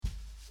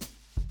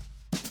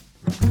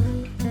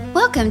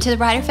Welcome to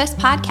the WriterFest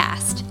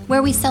podcast,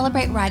 where we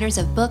celebrate writers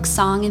of book,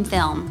 song, and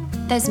film.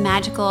 Those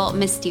magical,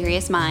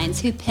 mysterious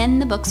minds who pen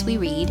the books we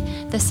read,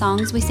 the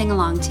songs we sing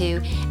along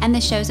to, and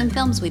the shows and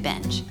films we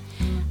binge.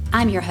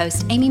 I'm your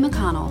host, Amy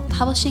McConnell,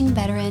 publishing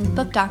veteran,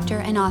 book doctor,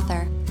 and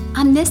author.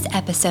 On this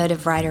episode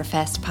of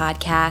WriterFest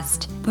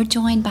podcast, we're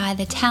joined by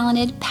the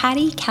talented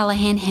Patti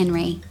Callahan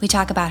Henry. We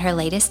talk about her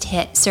latest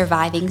hit,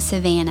 Surviving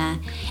Savannah,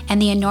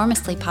 and the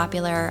enormously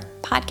popular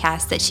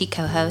podcast that she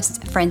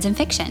co-hosts, Friends in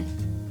Fiction.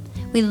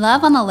 We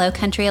love on the low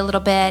country a little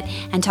bit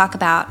and talk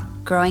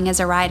about growing as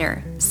a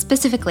writer,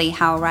 specifically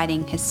how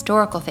writing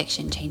historical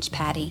fiction changed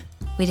Patti.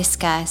 We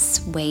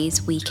discuss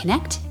ways we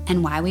connect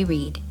and why we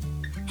read.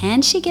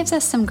 And she gives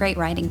us some great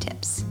writing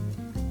tips.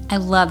 I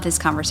love this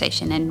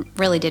conversation and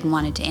really didn't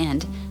want it to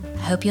end.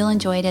 I hope you'll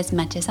enjoy it as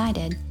much as I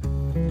did.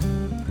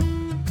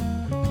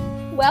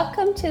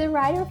 Welcome to the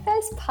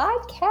WriterFest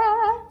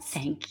podcast.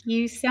 Thank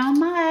you so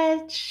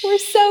much. We're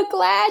so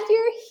glad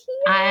you're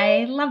here.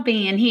 I love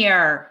being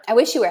here. I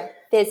wish you were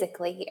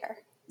physically here.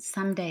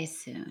 Someday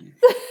soon.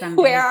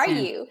 Where are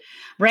you?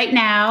 Right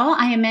now,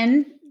 I'm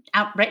in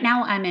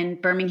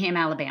Birmingham,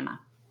 Alabama,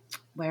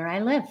 where I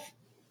live.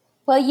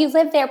 Well, you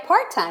live there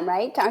part-time,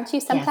 right? Aren't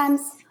you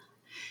sometimes? Yes.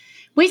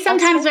 We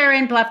sometimes are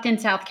in Bluffton,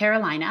 South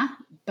Carolina,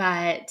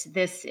 but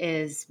this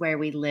is where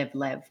we live,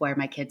 where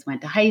my kids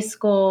went to high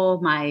school.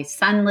 My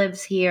son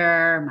lives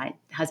here. My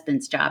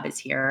husband's job is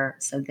here.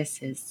 So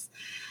this is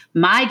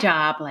my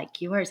job,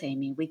 like yours,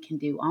 Amy. We can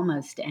do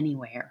almost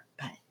anywhere,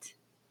 but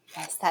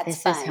yes, that's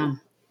this fun. is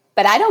home.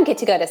 But I don't get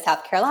to go to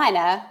South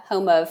Carolina,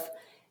 home of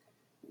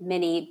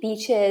many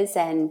beaches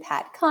and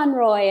Pat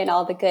Conroy and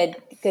all the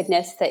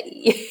goodness that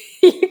you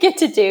get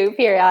to do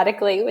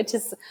periodically, which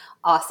is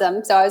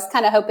awesome. So I was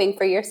kind of hoping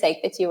for your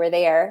sake that you were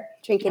there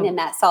drinking in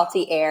that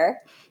salty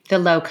air. The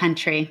low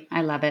country.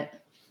 I love it.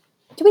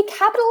 Do we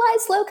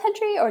capitalize low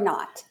country or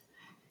not?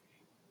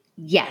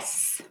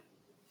 Yes,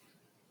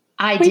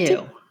 I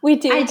do. We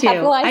do.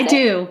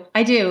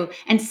 I do.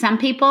 And some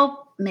people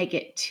make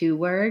it 2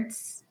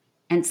 words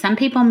and some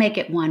people make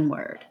it 1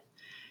 word.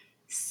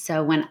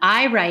 So when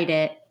I write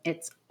it,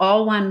 it's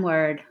all 1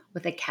 word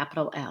with a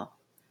capital L.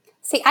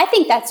 See, I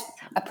think that's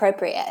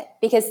appropriate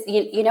because,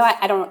 you know,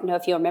 I don't know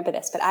if you remember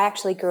this, but I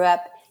actually grew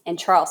up in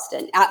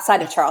Charleston,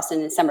 outside of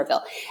Charleston in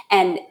Somerville.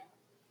 And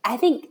I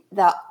think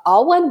the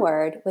all 1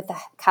 word with the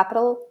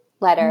capital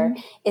letter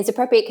is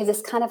appropriate because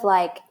it's kind of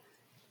like,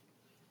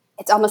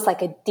 it's almost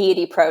like a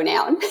deity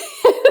pronoun.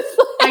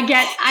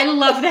 I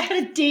love that,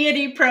 a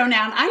deity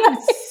pronoun. I am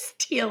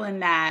stealing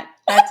that.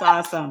 That's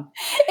awesome.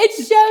 It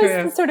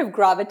shows the sort of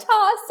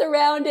gravitas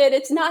around it.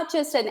 It's not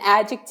just an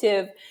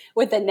adjective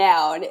with a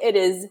noun. It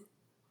is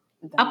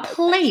a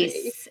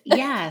place.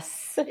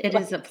 Yes, it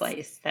is a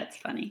place. That's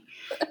funny.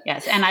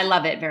 Yes, and I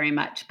love it very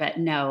much. But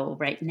no,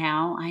 right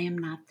now I am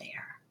not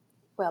there.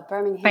 Well,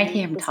 Birmingham right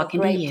here, I'm is talking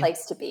a great to you.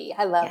 place to be.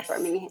 I love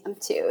Birmingham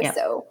too. Yep.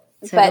 So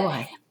do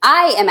I.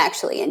 I am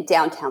actually in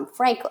downtown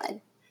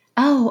Franklin.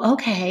 Oh,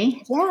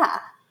 okay. Yeah.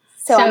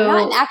 So I'm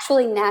not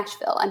actually in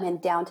Nashville. I'm in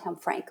downtown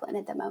Franklin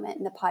at the moment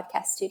in the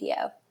podcast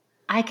studio.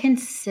 I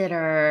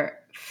consider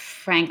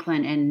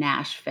Franklin and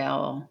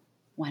Nashville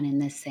one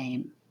and the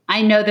same.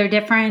 I know they're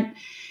different,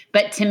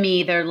 but to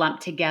me, they're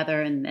lumped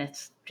together in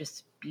this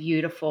just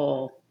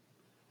beautiful,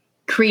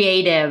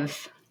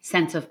 creative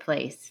sense of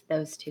place,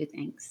 those 2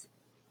 things.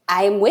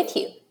 I am with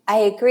you. I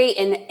agree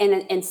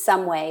in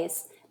some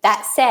ways.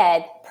 That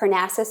said,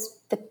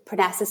 the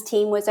Parnassus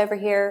team was over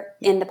here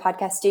in the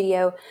podcast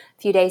studio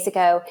a few days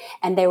ago,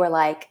 and they were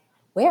like,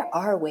 where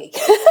are we?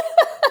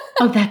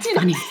 Oh, that's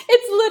funny.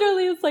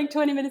 It's like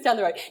 20 minutes down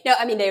the road. No,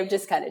 I mean, they were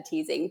just kind of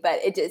teasing, but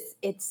it's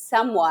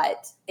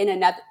somewhat in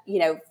another,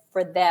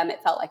 for them,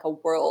 it felt like a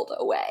world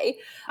away,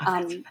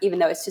 even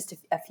though it's just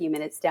a few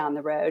minutes down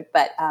the road.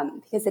 But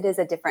because it is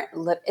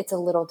it's a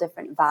little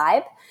different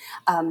vibe.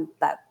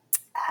 But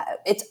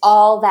it's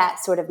all that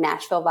sort of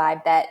Nashville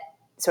vibe that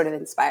sort of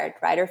inspired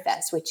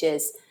WriterFest, which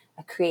is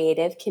a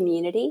creative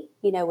community,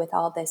 with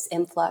all this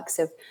influx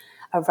of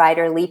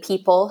writerly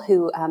people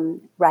who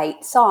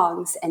write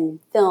songs and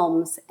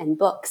films and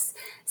books.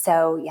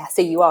 So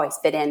you always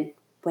fit in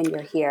when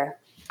you're here.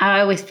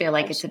 I always feel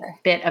like it's a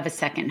bit of a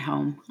second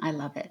home. I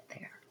love it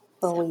there.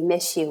 Well, we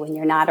miss you when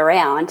you're not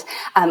around.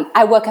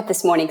 I woke up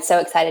this morning so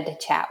excited to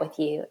chat with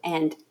you,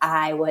 and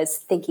I was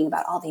thinking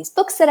about all these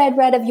books that I'd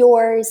read of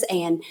yours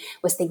and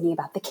was thinking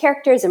about the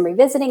characters and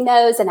revisiting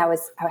those, and I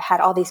had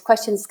all these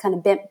questions kind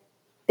of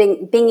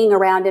binging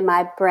around in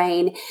my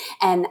brain,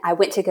 and I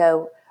went to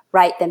go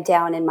write them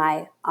down on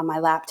my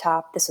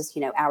laptop. This was,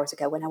 hours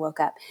ago when I woke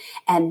up.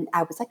 And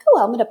I was like,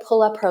 I'm going to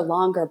pull up her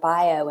longer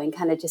bio and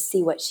kind of just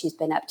see what she's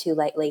been up to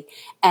lately.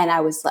 And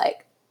I was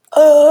like,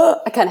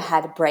 I kind of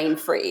had a brain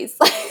freeze.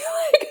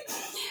 like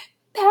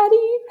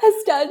Patti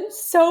has done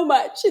so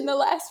much in the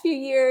last few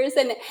years.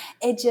 And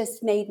it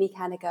just made me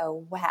kind of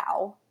go,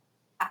 wow,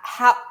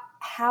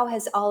 how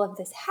has all of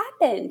this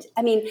happened?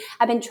 I mean,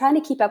 I've been trying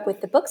to keep up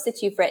with the books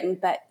that you've written,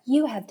 but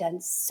you have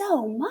done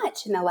so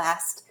much in the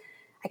last,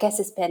 I guess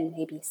it's been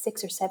maybe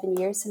 6 or 7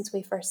 years since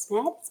we first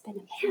met. It's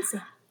been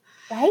amazing,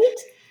 right?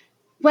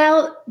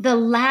 Well, the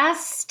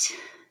last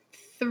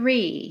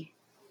 3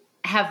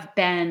 have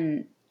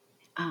been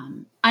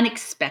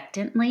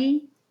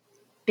unexpectedly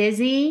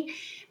busy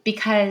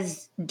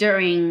because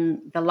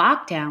during the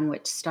lockdown,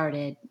 which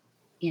started,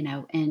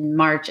 in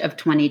March of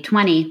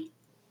 2020,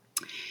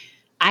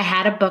 I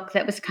had a book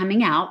that was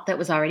coming out that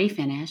was already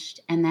finished.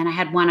 And then I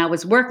had one I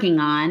was working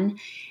on.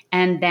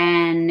 And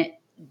then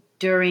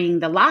during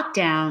the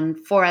lockdown,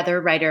 4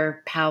 other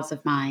writer pals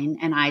of mine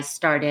and I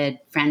started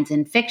Friends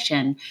in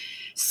Fiction.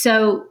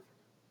 So,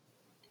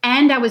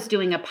 and I was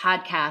doing a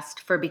podcast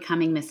for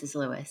Becoming Mrs.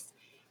 Lewis.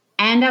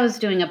 And I was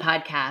doing a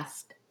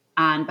podcast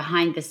on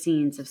behind the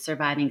scenes of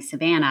Surviving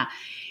Savannah.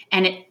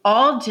 And it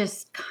all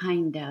just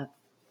kind of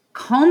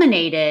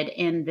culminated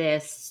in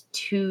this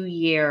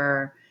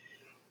 2-year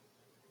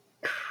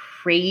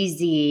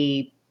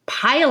crazy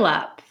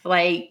pileup,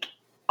 like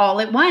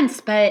all at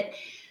once. But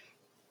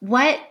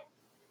what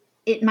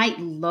it might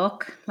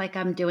look like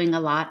I'm doing a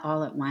lot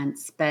all at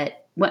once,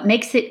 but what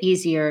makes it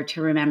easier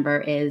to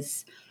remember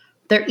is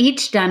they're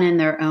each done in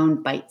their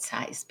own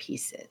bite-sized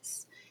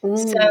pieces.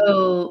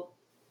 So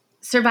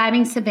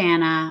Surviving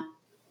Savannah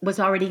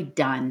was already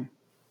done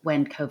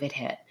when COVID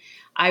hit.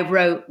 I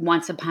wrote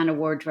Once Upon a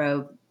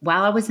Wardrobe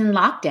while I was in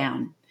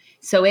lockdown.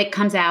 So it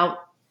comes out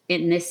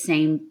in this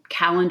same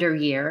calendar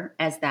year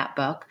as that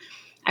book.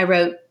 I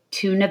wrote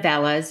 2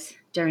 novellas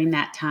during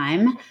that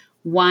time,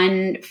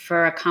 one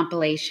for a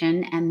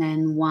compilation and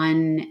then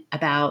one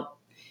about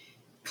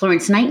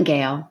Florence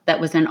Nightingale that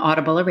was an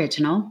Audible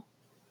original.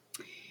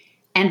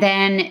 And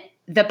then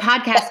the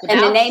podcast and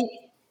the name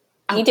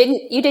you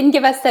didn't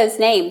give us those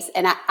names,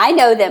 and I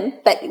know them,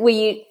 but will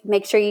you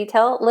make sure you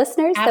tell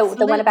listeners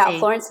the one about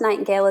Florence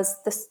Nightingale is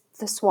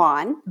the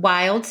Swan,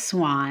 Wild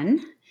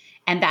Swan,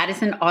 and that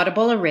is an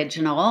Audible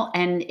original,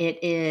 and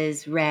it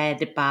is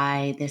read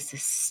by this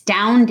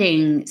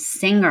astounding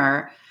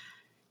singer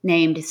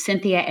named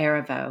Cynthia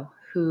Erivo,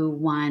 who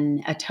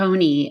won a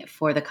Tony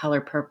for The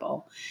Color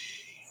Purple,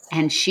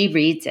 and she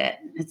reads it.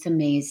 It's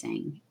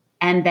amazing.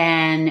 And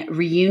then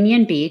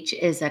Reunion Beach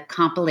is a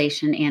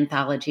compilation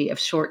anthology of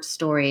short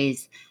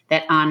stories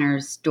that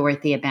honors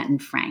Dorothea Benton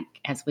Frank,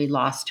 as we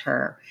lost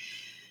her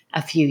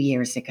a few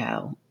years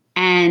ago.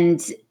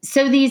 And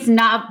so these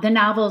the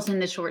novels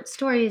and the short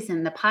stories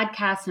and the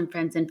podcasts and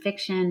Friends in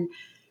Fiction,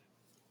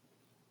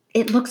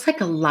 it looks like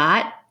a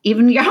lot.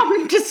 Even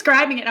y'all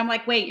describing it, I'm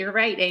like, wait, you're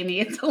right, Amy,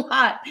 it's a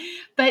lot.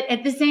 But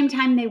at the same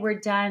time, they were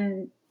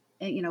done,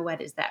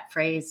 what is that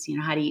phrase?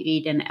 How do you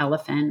eat an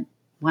elephant?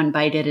 One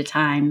bite at a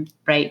time,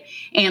 right?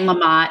 Anne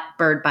Lamott,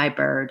 bird by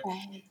bird.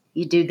 Right.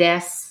 You do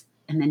this,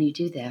 and then you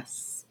do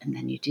this, and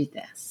then you do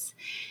this.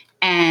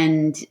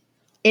 And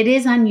it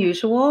is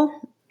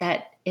unusual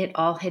that it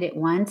all hit at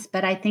once,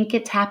 but I think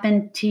it's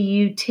happened to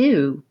you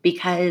too,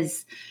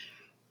 because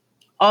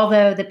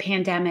although the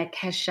pandemic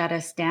has shut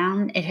us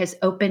down, it has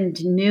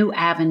opened new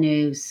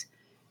avenues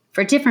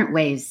for different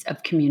ways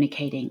of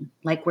communicating,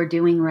 like we're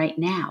doing right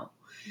now.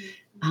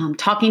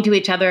 Talking to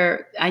each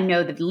other. I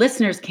know that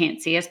listeners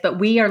can't see us, but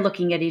we are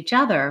looking at each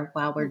other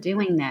while we're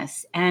doing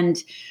this. And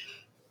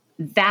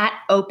that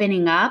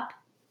opening up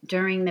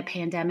during the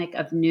pandemic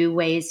of new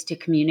ways to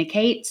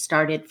communicate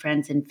started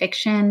Friends in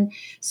Fiction,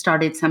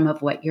 started some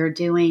of what you're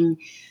doing.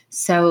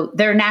 So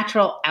they're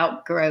natural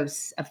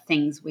outgrowths of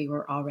things we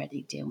were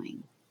already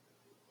doing.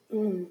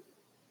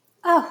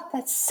 Oh,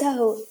 that's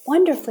so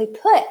wonderfully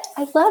put.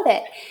 I love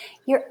it.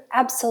 You're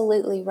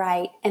absolutely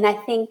right. And I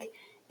think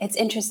it's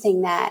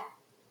interesting that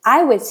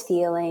I was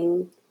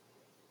feeling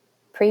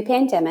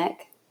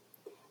pre-pandemic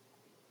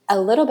a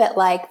little bit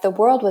like the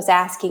world was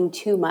asking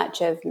too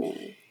much of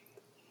me.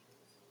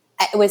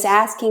 It was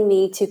asking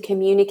me to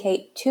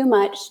communicate too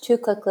much, too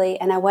quickly,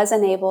 and I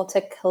wasn't able to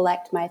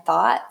collect my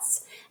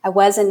thoughts. I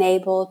wasn't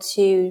able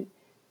to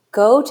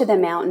go to the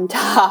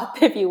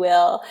mountaintop, if you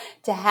will,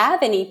 to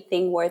have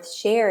anything worth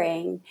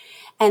sharing.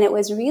 And it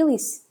was really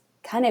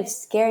kind of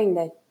scaring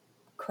the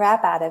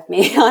crap out of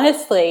me,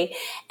 honestly.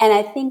 And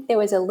I think there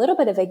was a little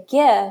bit of a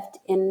gift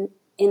in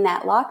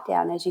that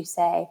lockdown, as you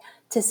say,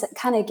 to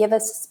kind of give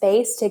us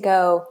space to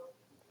go,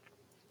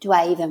 do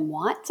I even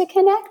want to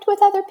connect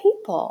with other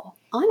people,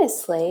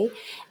 honestly?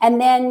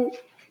 And then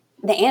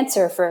the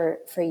answer for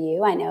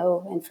you, I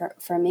know, and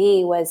for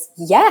me was,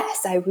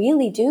 yes, I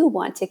really do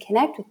want to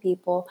connect with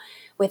people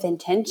with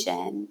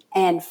intention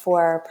and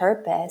for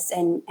purpose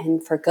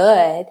and for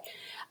good.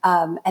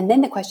 And then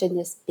the question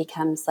just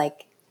becomes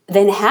like,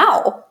 then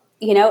how?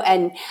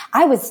 And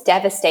I was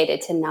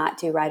devastated to not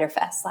do Writer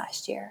Fest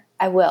last year.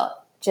 I will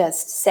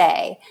just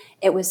say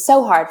it was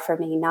so hard for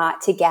me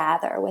not to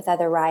gather with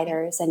other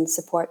writers and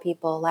support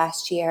people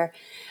last year.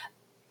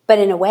 But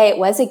in a way, it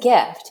was a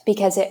gift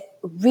because it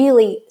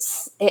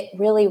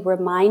really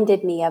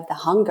reminded me of the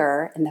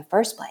hunger in the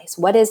first place.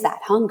 What is that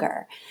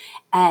hunger?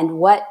 And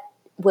what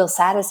will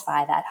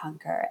satisfy that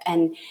hunger?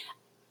 And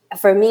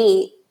for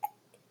me,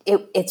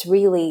 it's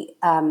really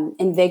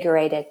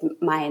invigorated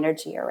my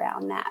energy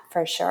around that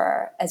for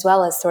sure, as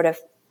well as sort of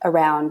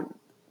around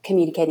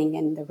communicating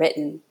in the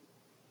written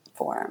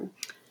form.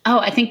 Oh,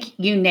 I think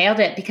you nailed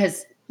it,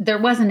 because there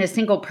wasn't a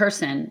single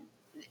person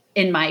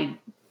in my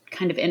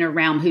kind of inner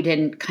realm who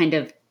didn't kind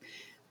of,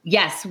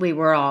 yes, we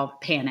were all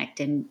panicked,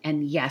 and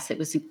yes, it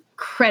was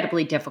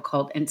incredibly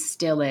difficult and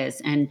still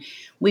is. And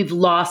we've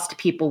lost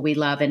people we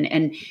love.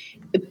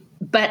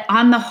 But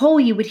on the whole,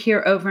 you would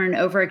hear over and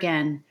over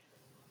again,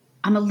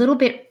 I'm a little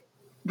bit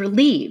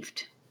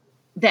relieved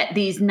that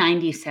these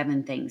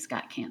 97 things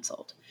got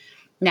canceled.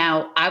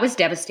 Now, I was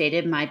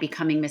devastated. My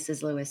Becoming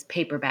Mrs. Lewis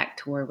paperback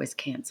tour was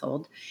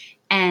canceled.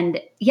 And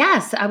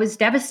yes, I was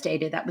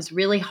devastated. That was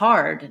really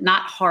hard,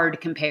 not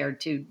hard compared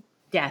to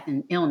death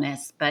and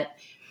illness, but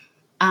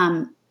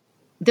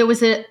there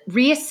was a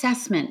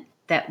reassessment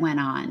that went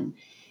on.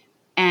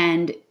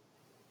 And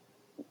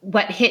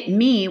what hit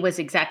me was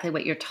exactly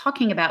what you're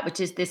talking about,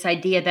 which is this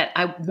idea that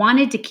I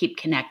wanted to keep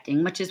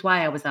connecting, which is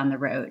why I was on the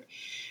road.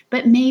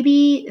 But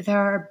maybe there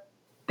are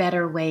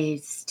better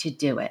ways to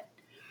do it.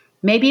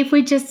 Maybe if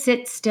we just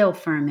sit still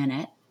for a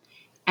minute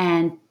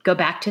and go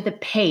back to the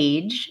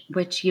page,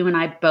 which you and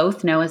I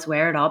both know is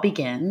where it all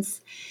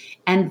begins,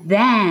 and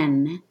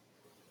then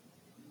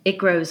it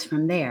grows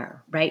from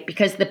there, right?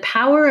 Because the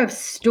power of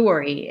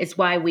story is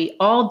why we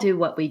all do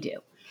what we do.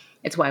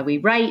 It's why we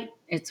write.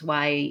 It's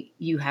why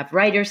you have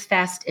Writers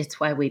Fest. It's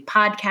why we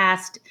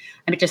podcast.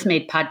 I just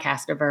made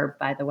podcast a verb,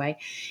 by the way.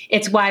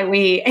 It's why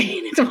we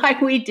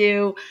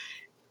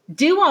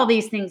do all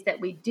these things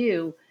that we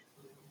do.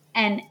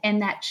 And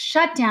that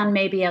shutdown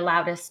maybe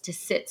allowed us to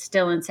sit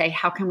still and say,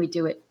 how can we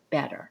do it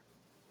better?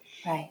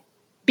 Right.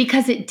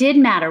 Because it did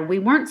matter. We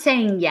weren't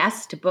saying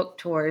yes to book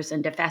tours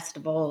and to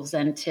festivals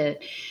and to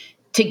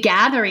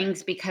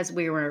gatherings because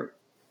we were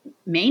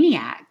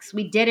maniacs.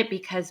 We did it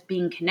because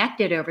being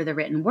connected over the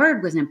written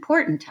word was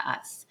important to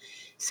us.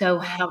 So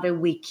how do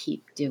we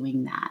keep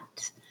doing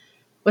that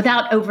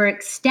without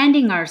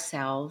overextending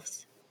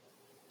ourselves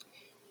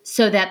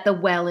so that the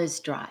well is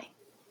dry?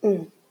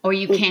 Or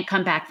you can't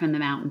come back from the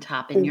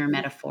mountaintop in your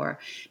metaphor.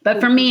 But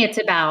for me, it's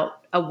about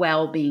a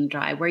well being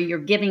dry, where you're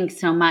giving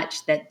so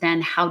much that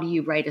then how do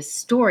you write a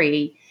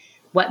story?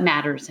 What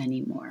matters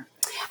anymore?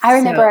 I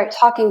remember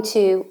talking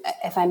to,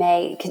 if I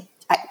may,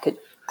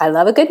 I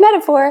love a good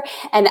metaphor.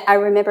 And I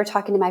remember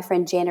talking to my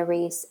friend Jana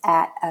Reese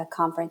at a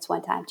conference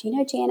one time. Do you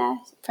know Jana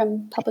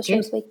from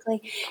Publishers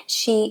Weekly?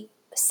 She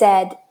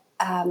said,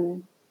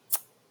 I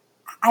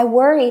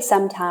worry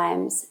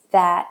sometimes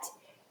that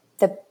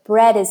the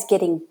bread is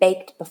getting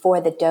baked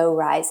before the dough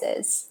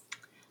rises.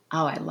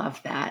 Oh, I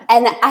love that.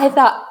 And I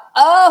thought,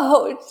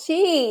 oh,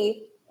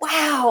 gee,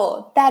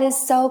 wow, that is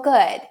so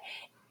good.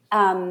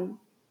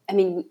 I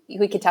mean,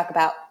 we could talk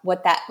about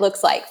what that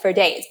looks like for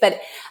days, but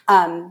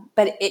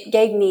it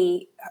gave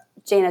me,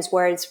 Jana's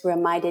words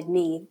reminded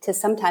me to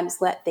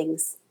sometimes let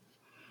things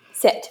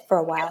sit for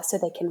a while so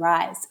they can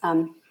rise.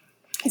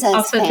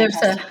 Also,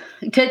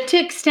 to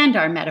extend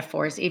our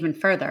metaphors even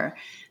further,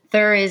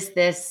 there is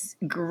this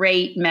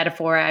great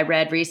metaphor I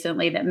read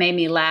recently that made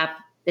me laugh.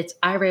 It's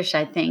Irish,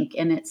 I think,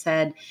 and it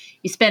said,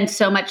 you spend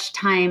so much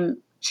time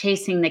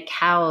chasing the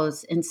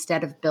cows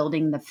instead of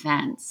building the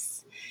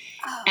fence.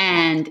 Oh,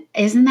 and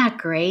isn't that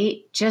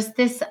great? Just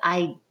this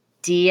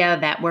idea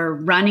that we're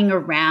running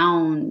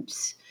around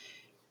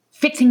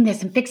fixing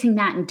this and fixing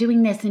that and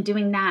doing this and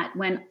doing that,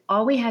 when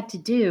all we had to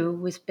do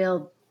was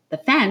build the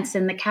fence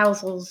and the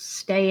cows will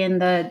stay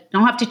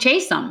don't have to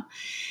chase them.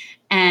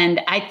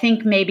 And I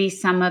think maybe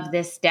some of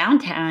this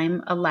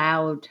downtime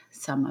allowed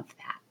some of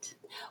that.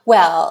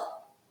 Well,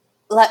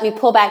 let me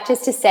pull back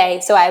just to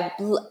say,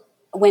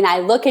 when I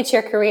look at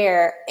your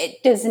career,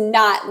 it does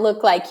not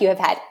look like you have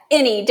had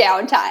any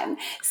downtime.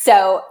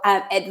 So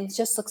it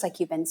just looks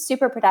like you've been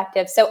super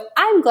productive. So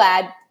I'm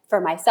glad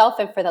for myself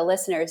and for the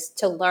listeners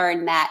to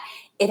learn that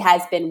it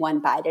has been one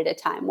bite at a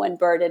time, one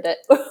bird at a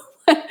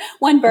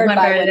one bird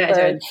by one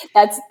bird.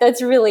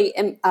 That's really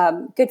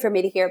good for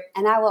me to hear.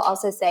 And I will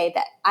also say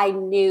that I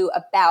knew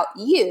about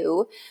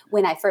you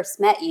when I first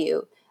met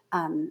you.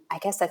 I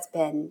guess that's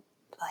been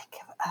like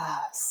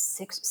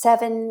 6,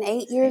 7,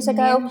 8 years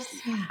ago.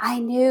 Yeah. I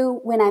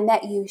knew when I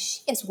met you, she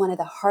is one of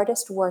the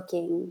hardest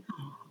working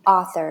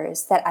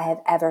authors that I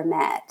have ever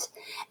met.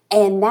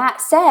 And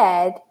that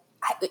said,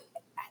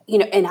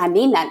 and I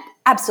mean that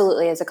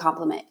absolutely as a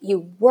compliment.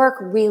 You work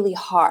really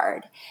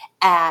hard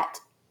at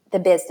the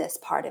business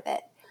part of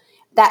it.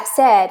 That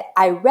said,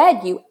 I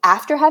read you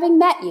after having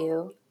met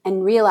you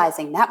and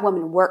realizing that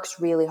woman works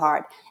really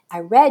hard. I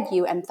read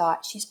you and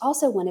thought she's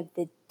also one of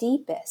the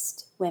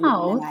deepest women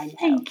that I know.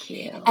 Thank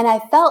you. And I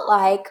felt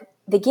like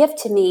the gift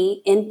to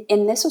me,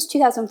 in this was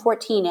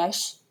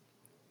 2014-ish,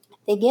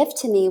 the gift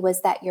to me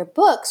was that your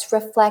books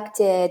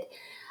reflected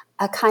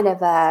a kind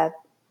of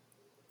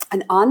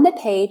an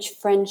on-the-page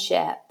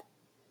friendship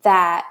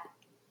that,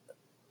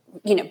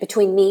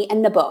 between me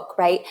and the book,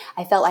 right?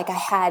 I felt like I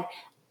had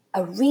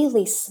a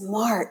really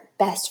smart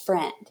best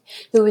friend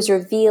who was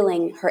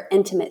revealing her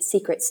intimate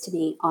secrets to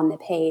me on the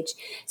page.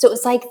 So it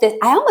was like that.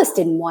 I almost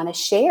didn't want to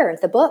share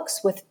the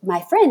books with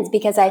my friends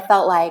because I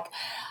felt like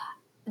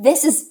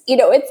this is,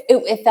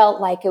 it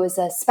felt like it was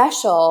a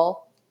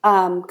special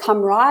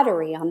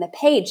camaraderie on the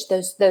page,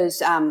 those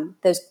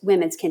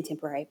women's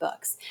contemporary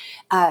books.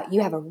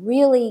 You have a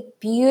really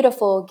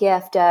beautiful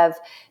gift of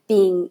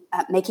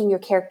making your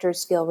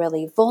characters feel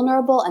really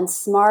vulnerable and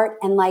smart,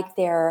 and like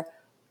they're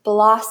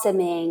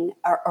blossoming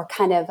or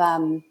kind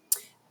of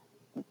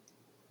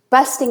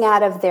busting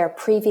out of their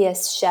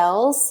previous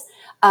shells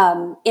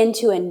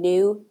into a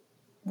new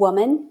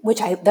woman.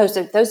 Those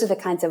are the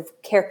kinds of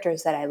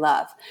characters that I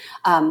love,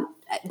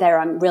 that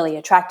I'm really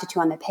attracted to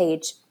on the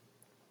page.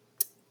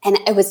 And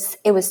it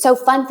was so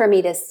fun for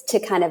me to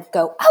kind of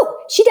go, oh,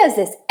 she does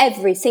this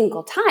every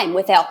single time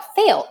without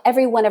fail.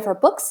 Every one of her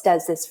books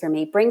does this for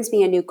me, brings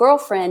me a new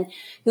girlfriend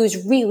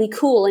who's really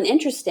cool and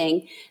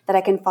interesting that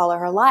I can follow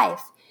her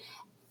life.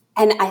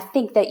 And I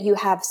think that you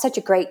have such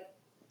a great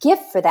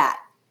gift for that.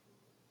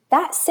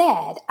 That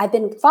said, I've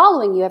been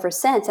following you ever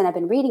since, and I've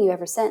been reading you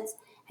ever since,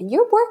 and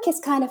your work has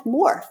kind of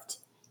morphed.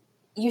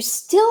 You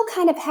still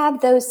kind of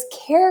have those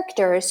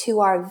characters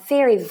who are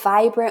very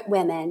vibrant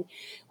women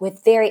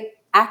with very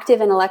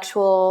active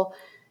intellectual,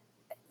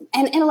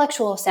 and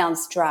intellectual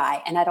sounds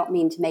dry, and I don't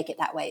mean to make it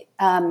that way.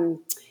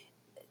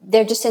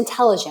 They're just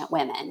intelligent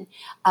women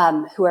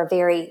who are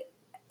very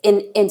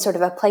in sort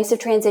of a place of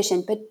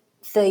transition, but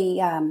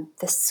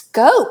the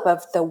scope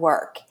of the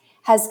work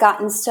has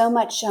gotten so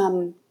much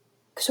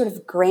sort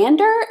of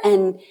grander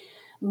and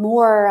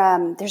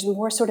more. There's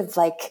more sort of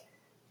like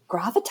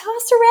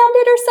gravitas around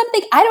it or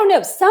something. I don't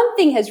know.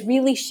 Something has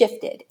really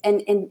shifted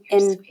and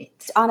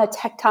on a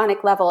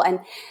tectonic level, and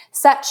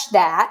such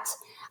that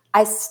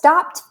I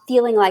stopped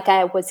feeling like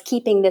I was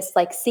keeping this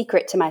like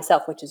secret to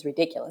myself, which is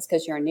ridiculous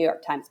because you're a New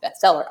York Times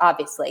bestseller,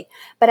 obviously.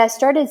 But I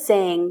started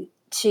saying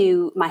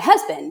to my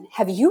husband,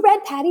 have you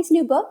read Patty's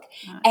new book?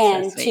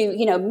 And so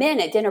to,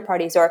 men at dinner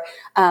parties or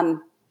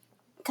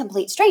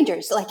complete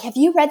strangers, like, have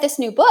you read this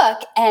new book?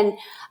 And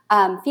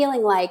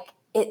feeling like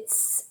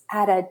it's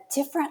at a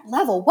different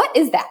level. What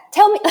is that?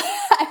 Tell me.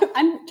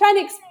 I'm trying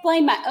to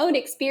explain my own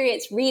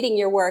experience reading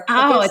your work.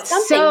 Oh, it's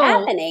something so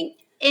happening.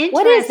 Interesting.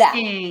 What is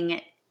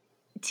that?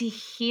 To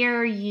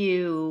hear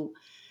you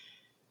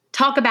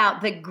talk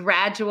about the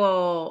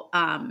gradual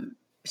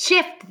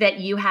shift that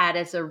you had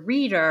as a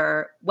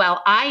reader.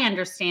 Well, I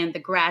understand the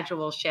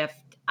gradual shift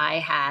I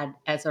had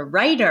as a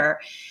writer.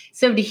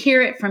 So to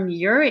hear it from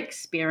your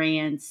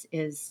experience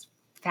is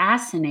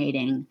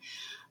fascinating.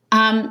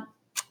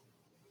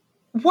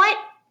 What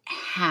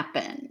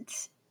happened?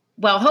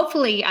 Well,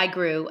 hopefully I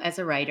grew as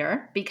a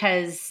writer,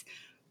 because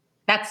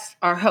that's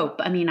our hope.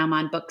 I mean, I'm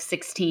on book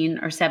 16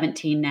 or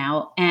 17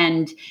 now,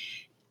 and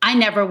I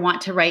never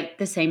want to write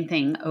the same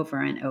thing over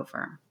and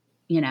over.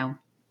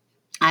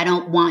 I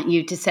don't want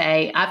you to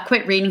say, I've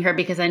quit reading her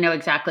because I know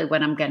exactly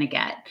what I'm going to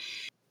get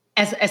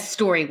as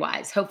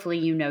story-wise. Hopefully,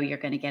 you're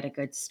going to get a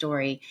good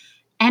story.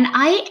 And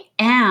I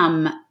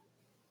am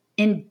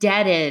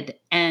indebted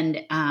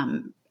and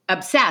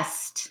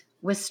obsessed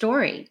with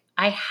story.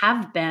 I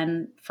have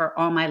been for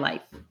all my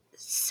life.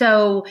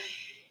 So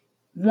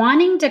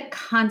wanting to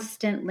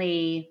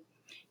constantly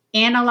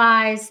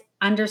analyze,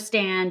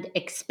 understand,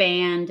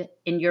 expand,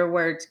 in your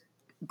words,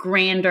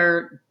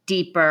 grander,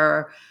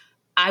 deeper,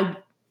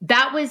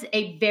 that was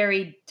a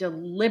very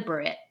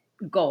deliberate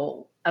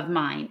goal of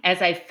mine,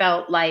 as I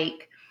felt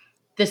like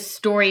the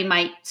story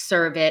might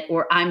serve it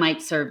or I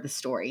might serve the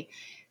story.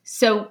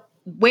 So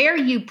where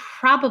you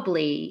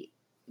probably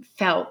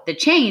felt the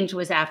change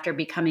was after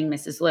becoming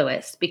Mrs.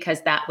 Lewis,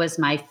 because that was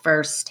my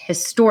first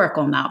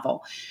historical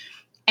novel.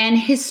 And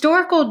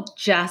historical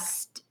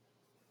just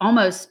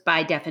almost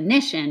by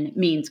definition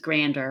means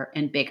grander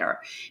and bigger,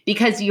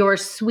 because you're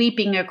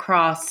sweeping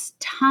across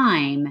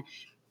time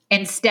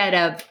instead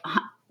of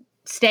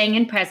staying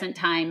in present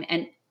time.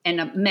 And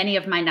many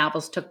of my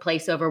novels took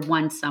place over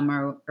one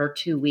summer or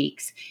 2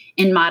 weeks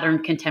in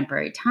modern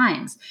contemporary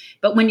times.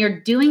 But when you're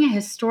doing a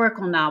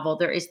historical novel,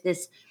 there is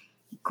this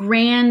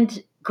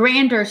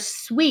grander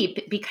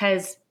sweep,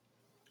 because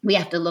we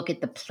have to look at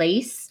the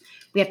place,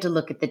 we have to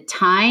look at the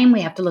time,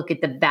 we have to look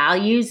at the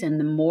values and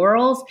the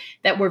morals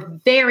that were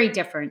very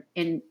different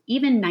in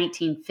even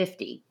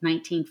 1950,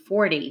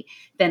 1940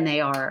 than they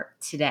are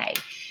today.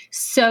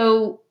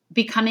 So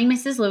Becoming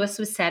Mrs. Lewis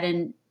was set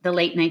in the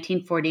late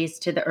 1940s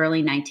to the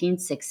early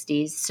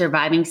 1960s.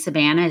 Surviving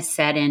Savannah is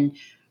set in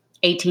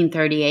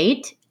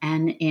 1838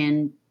 and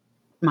in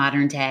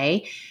modern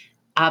day.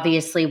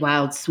 Obviously,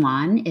 Wild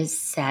Swan is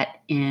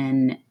set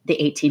in the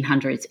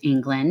 1800s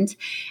England.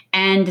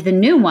 And the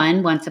new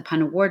one, Once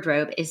Upon a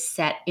Wardrobe, is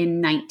set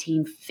in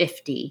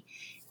 1950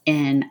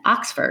 in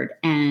Oxford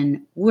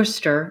and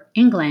Worcester,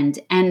 England.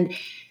 And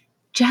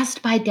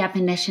just by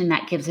definition,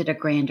 that gives it a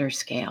grander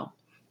scale,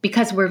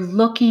 because we're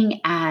looking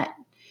at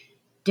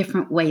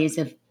different ways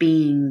of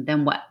being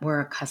than what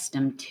we're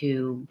accustomed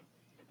to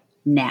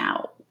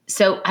now.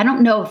 So I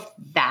don't know if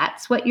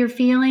that's what you're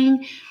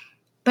feeling,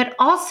 but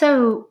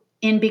also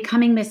in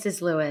Becoming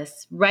Mrs.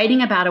 Lewis,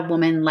 writing about a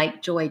woman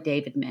like Joy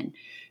Davidman,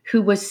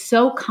 who was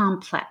so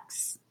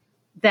complex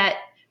that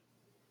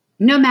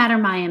no matter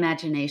my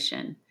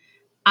imagination,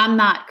 I'm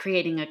not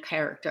creating a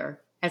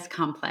character as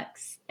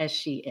complex as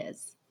she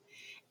is.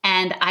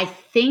 And I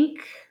think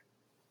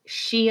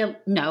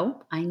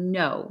I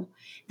know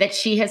that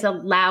she has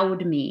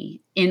allowed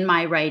me in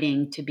my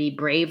writing to be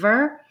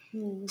braver,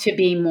 to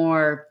be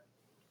more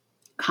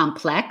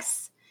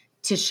complex,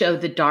 to show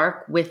the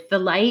dark with the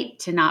light,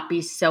 to not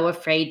be so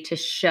afraid to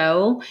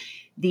show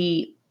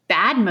the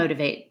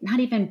not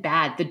even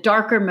bad, the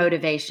darker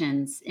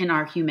motivations in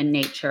our human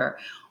nature,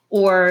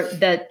 or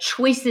the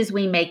choices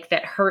we make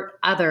that hurt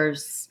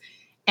others.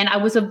 And I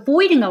was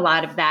avoiding a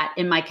lot of that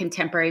in my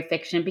contemporary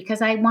fiction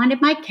because I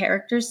wanted my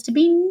characters to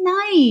be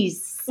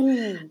nice.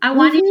 I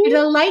wanted you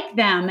to like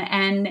them.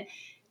 And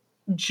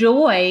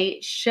Joy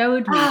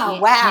showed me Oh,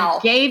 wow.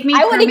 and gave me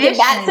I want to permission. give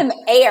that some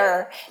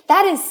air.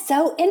 That is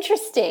so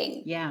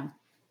interesting. Yeah.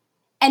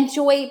 And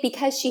Joy,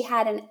 because she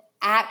had an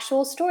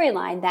actual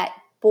storyline that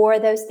bore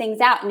those things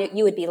out, and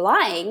you would be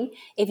lying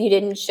if you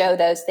didn't show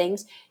those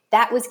things,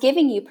 that was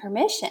giving you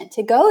permission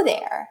to go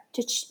there,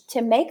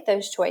 to make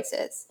those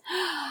choices.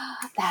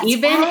 That's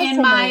even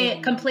in my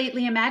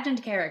completely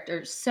imagined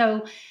characters.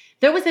 So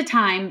there was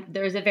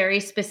a very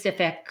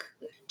specific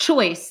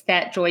choice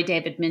that Joy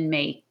Davidman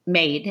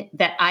made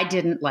that I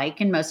didn't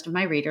like, and most of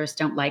my readers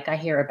don't like. I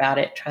hear about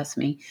it, trust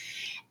me.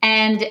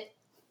 And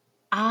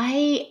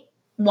I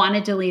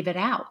wanted to leave it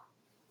out.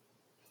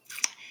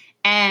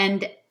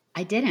 And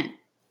I didn't.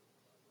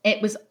 It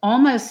was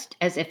almost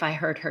as if I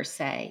heard her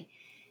say,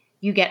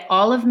 you get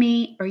all of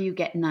me or you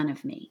get none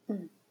of me.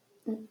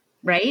 Mm-hmm.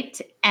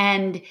 Right?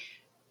 And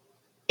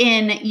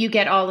in you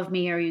get all of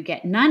me or you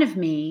get none of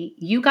me,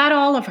 you got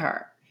all of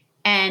her.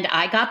 And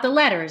I got the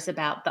letters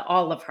about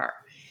all of her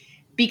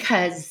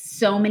because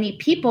so many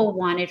people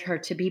wanted her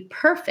to be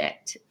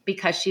perfect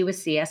because she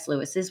was C.S.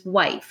 Lewis's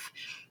wife.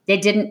 They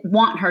didn't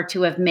want her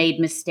to have made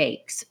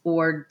mistakes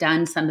or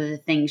done some of the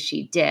things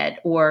she did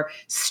or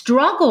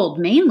struggled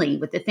mainly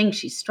with the things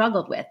she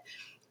struggled with.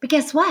 But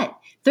guess what?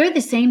 They're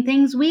the same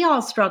things we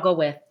all struggle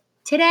with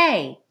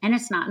today. And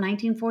it's not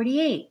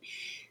 1948.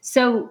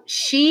 So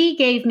she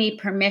gave me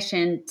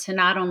permission to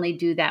not only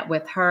do that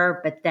with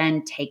her, but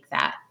then take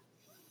that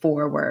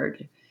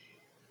forward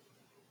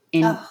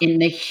in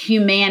the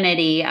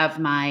humanity of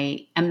my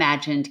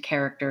imagined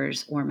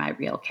characters or my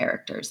real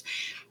characters.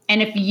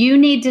 And if you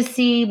need to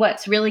see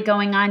what's really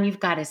going on,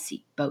 you've got to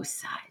see both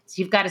sides.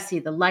 You've got to see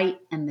the light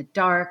and the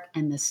dark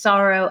and the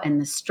sorrow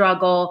and the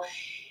struggle.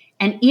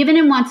 And even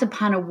in Once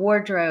Upon a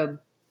Wardrobe,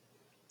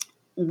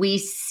 we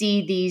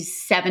see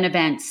these 7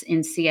 events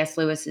in C.S.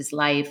 Lewis's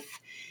life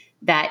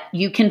that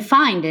you can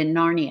find in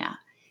Narnia.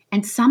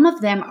 And some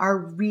of them are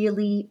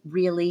really,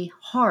 really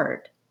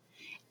hard.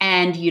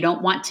 And you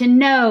don't want to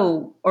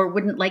know or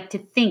wouldn't like to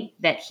think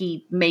that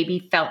he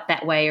maybe felt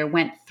that way or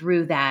went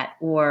through that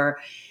or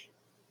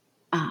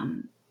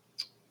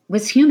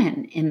was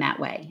human in that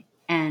way.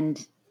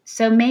 And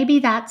so maybe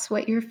that's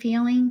what you're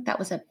feeling. That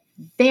was a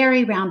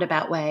very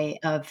roundabout way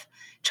of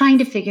trying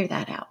to figure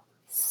that out.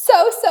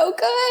 So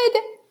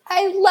good.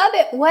 I love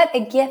it. What a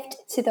gift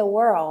to the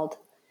world.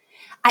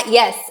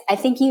 Yes, I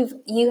think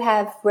you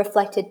have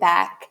reflected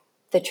back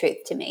the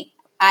truth to me.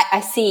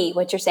 I see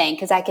what you're saying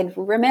because I can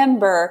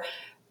remember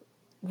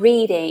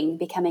reading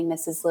Becoming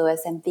Mrs.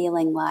 Lewis and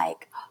feeling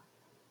like,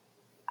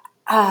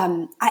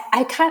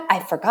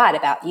 I forgot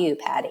about you,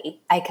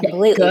 Patti. I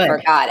completely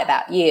forgot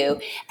about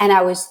you. And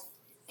I was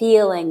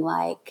feeling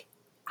like,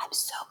 I'm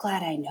so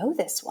glad I know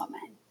this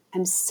woman.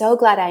 I'm so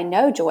glad I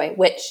know Joy,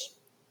 which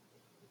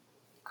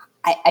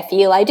I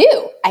feel I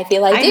do. I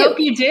feel I do. I hope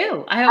you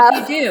do. I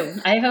hope you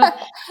do. I hope.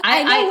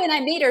 I know when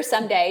I meet her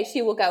someday,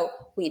 she will go,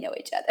 we know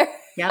each other.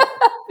 Yep.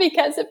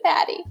 Because of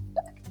Patti.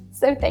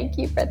 So thank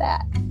you for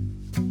that.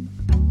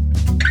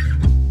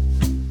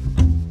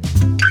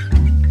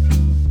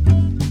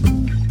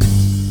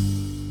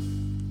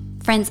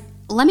 Friends,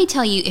 let me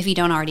tell you, if you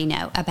don't already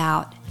know,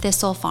 about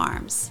Thistle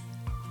Farms.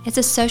 It's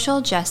a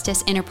social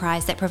justice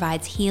enterprise that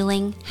provides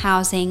healing,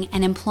 housing,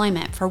 and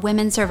employment for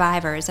women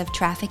survivors of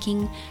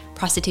trafficking,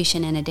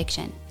 prostitution, and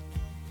addiction.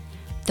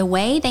 The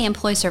way they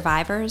employ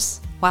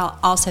survivors, while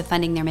also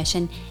funding their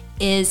mission,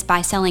 is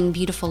by selling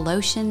beautiful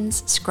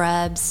lotions,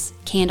 scrubs,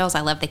 candles,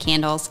 I love the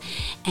candles,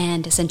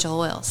 and essential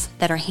oils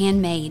that are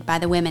handmade by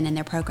the women in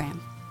their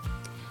program.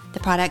 The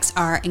products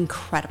are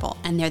incredible,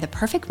 and they're the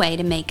perfect way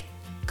to make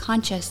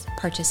conscious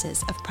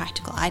purchases of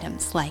practical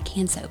items like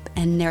hand soap,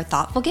 and they're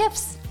thoughtful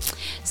gifts.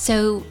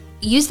 So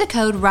use the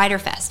code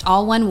WriterFest,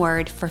 all one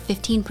word, for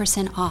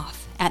 15%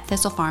 off at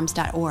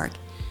thistlefarms.org.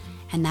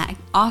 And that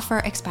offer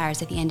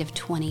expires at the end of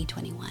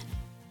 2021.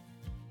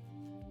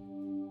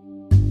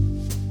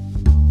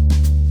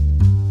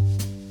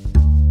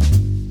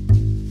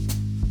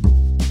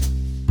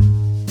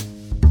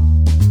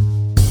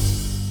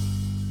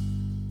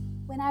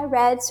 When I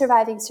read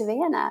Surviving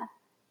Savannah,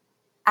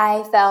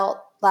 I felt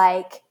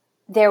like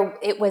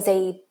it was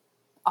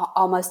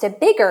almost a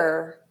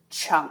bigger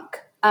chunk,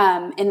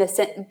 in the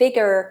sense,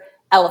 bigger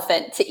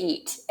elephant to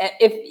eat.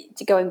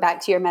 Going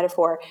back to your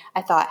metaphor,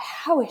 I thought,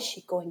 how is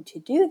she going to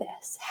do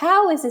this?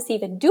 How is this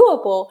even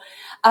doable?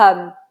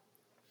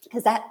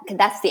 Because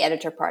that's the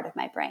editor part of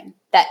my brain.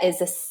 That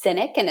is a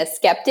cynic and a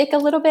skeptic a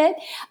little bit.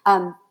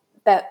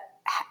 But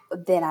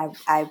then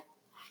I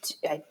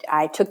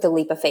I took the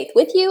leap of faith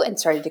with you and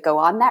started to go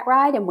on that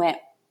ride and went,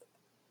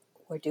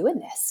 we're doing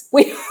this.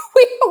 We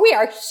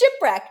are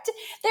shipwrecked.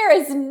 There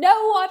is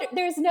no water.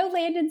 There's no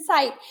land in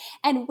sight.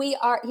 And we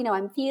are,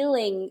 I'm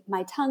feeling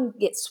my tongue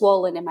get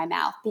swollen in my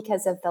mouth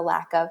because of the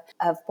lack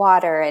of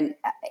water and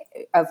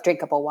of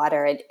drinkable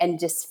water and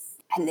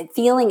then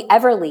feeling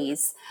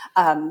Everly's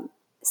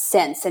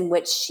sense in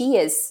which she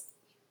is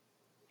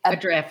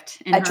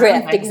adrift.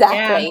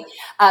 Exactly.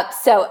 Yeah.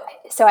 So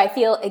I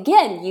feel,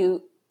 again,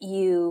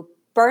 you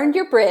burned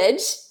your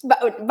bridge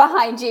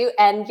behind you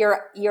and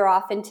you're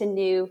off into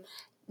new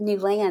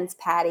lands,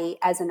 Patti,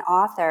 as an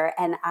author.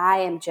 And I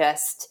am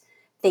just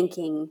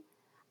thinking,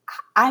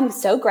 I'm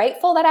so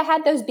grateful that I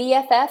had those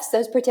BFFs,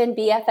 those pretend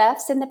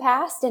BFFs in the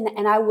past,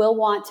 and I will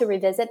want to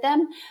revisit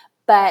them.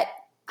 But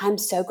I'm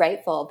so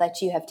grateful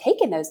that you have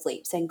taken those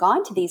leaps and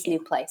gone to these new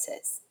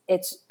places.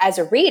 It's, as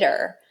a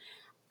reader,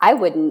 I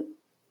wouldn't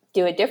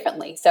do it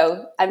differently.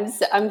 So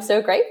I'm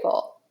so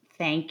grateful.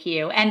 Thank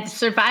you. And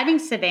Surviving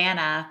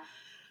Savannah,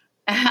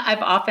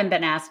 I've often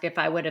been asked if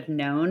I would have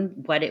known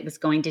what it was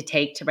going to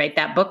take to write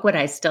that book, would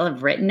I still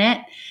have written it?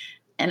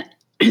 And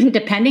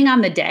depending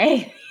on the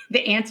day,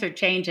 the answer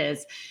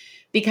changes,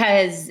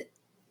 because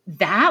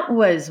that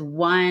was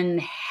one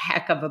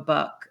heck of a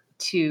book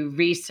to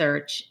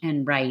research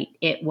and write.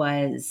 It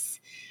was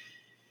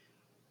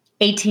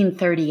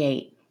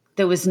 1838.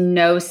 There was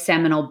no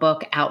seminal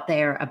book out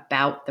there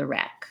about the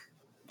wreck.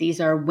 These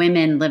are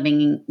women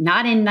living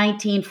not in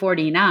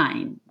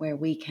 1949, where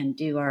we can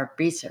do our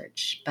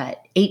research, but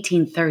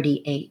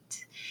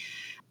 1838.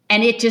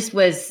 And it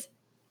was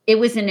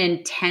an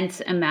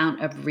intense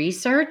amount of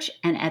research.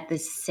 And at the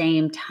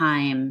same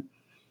time,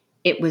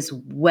 it was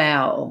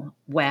well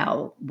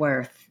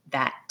worth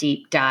that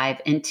deep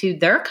dive into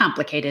their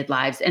complicated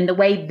lives and the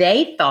way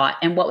they thought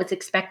and what was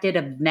expected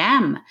of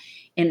them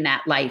in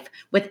that life.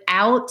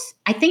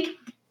 I think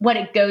what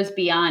it goes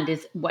beyond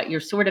is what you're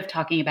sort of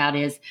talking about,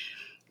 is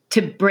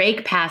to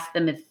break past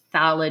the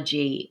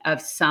mythology of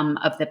some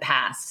of the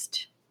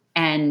past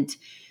and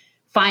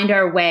find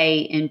our way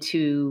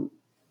into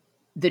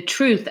the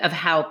truth of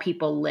how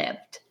people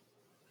lived.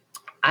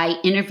 I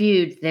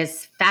interviewed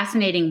this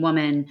fascinating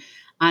woman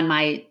on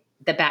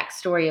the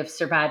Backstory of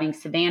Surviving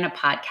Savannah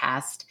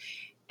podcast,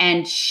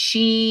 and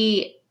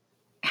she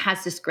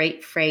has this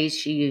great phrase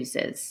she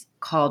uses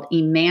called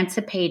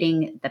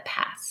emancipating the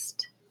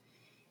past.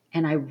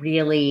 And I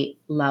really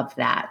love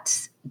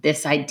that.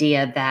 This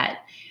idea that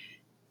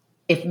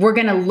if we're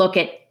going to look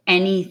at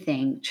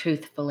anything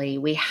truthfully,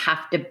 we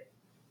have to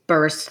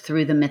burst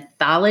through the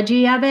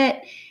mythology of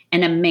it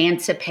and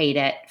emancipate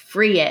it,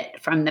 free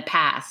it from the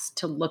past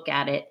to look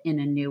at it in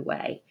a new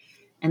way.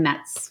 And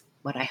that's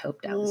what I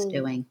hoped I was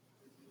doing.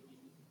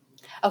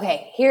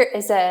 Okay, here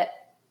is I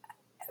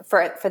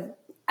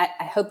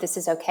hope this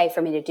is okay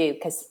for me to do,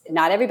 because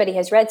not everybody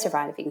has read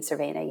Surviving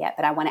Savannah yet,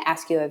 but I want to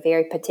ask you a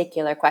very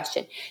particular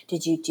question.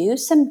 Did you do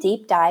some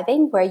deep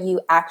diving where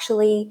you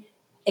actually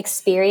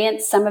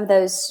experienced some of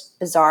those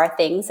bizarre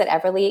things that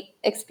Everly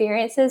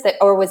experiences,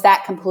 or was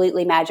that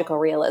completely magical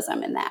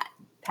realism in that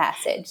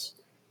passage?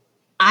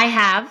 I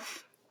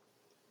have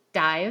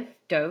dove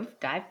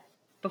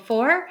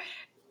before,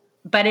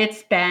 but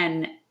it's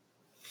been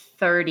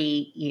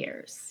 30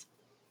 years.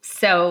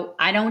 So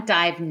I don't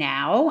dive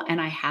now, and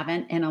I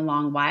haven't in a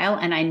long while,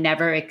 and I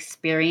never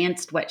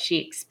experienced what she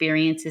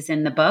experiences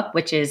in the book,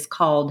 which is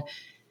called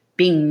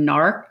being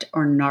narked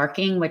or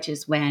narking, which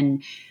is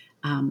when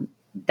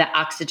the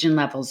oxygen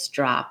levels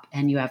drop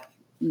and you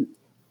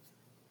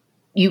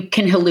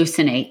can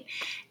hallucinate.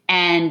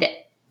 And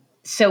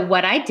so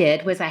what I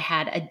did was I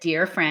had a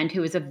dear friend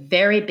who was a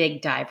very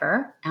big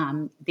diver,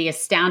 the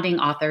astounding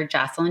author,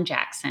 Jocelyn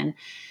Jackson.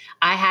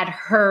 I had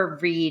her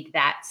read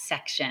that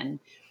section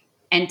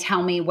and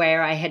tell me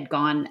where I had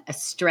gone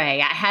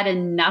astray. I had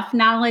enough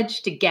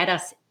knowledge to get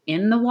us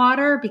in the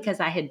water because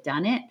I had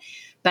done it,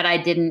 but I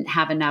didn't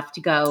have enough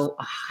to go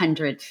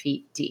 100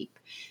 feet deep.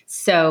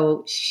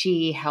 So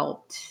she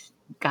helped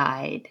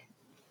guide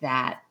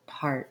that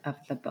part of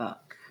the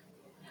book.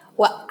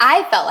 Well,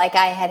 I felt like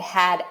I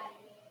had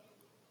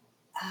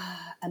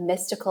a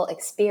mystical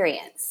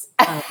experience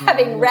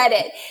having read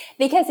it,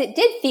 because it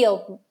did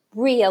feel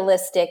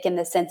realistic in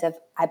the sense of,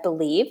 I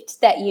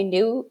believed that you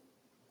knew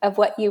of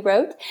what you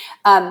wrote.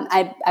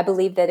 I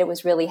believed that it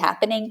was really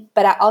happening,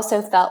 but I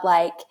also felt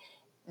like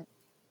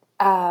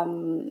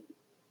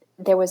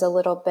there was a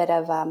little bit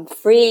of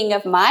freeing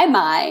of my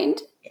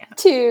mind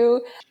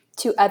to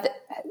other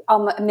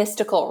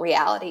mystical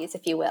realities,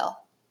 if you will,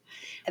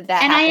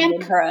 that happened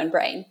in her own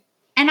brain.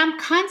 And I'm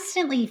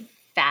constantly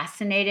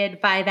fascinated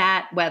by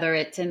that, whether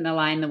it's in The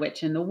Lion, the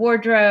Witch, and the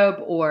Wardrobe,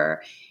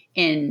 or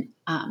in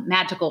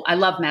I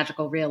love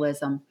magical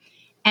realism.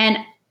 And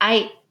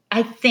I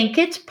think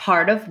it's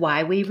part of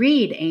why we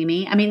read,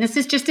 Amy. I mean, this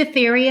is just a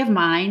theory of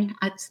mine.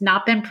 It's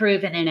not been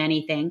proven in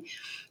anything,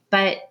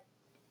 but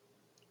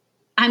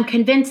I'm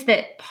convinced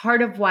that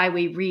part of why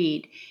we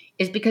read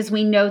is because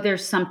we know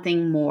there's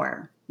something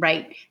more,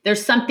 right?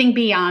 There's something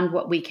beyond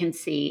what we can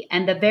see.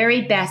 And the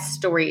very best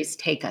stories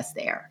take us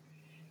there.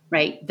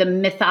 right? The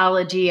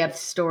mythology of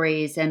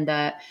stories and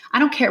I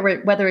don't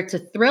care whether it's a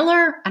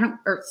thriller,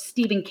 or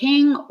Stephen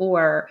King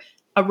or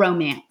a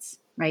romance,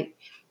 right?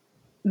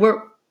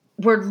 We're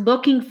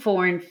looking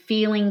for and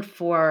feeling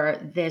for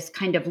this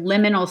kind of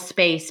liminal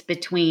space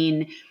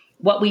between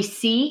what we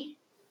see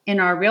in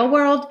our real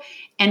world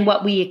and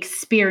what we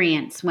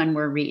experience when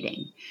we're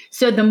reading.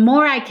 So the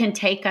more I can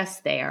take us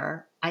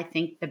there, I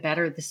think the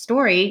better the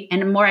story, and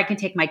the more I can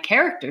take my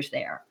characters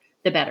there,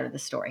 the better the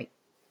story.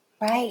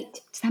 Right.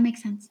 Does that make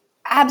sense?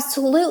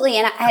 Absolutely.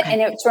 And Okay.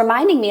 and it's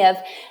reminding me of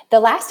the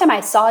last time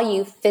I saw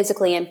you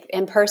physically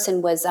in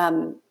person was,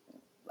 I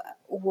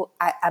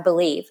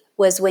believe,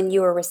 was when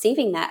you were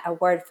receiving that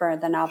award for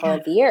the novel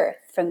of the year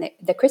from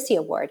the Christie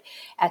Award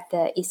at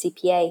the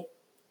ECPA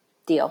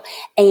deal.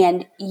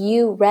 And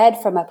you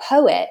read from a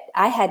poet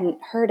I hadn't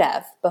heard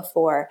of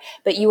before,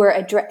 but you were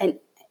and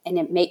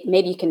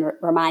maybe you can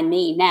remind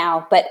me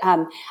now, but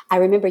I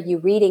remember you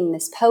reading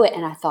this poet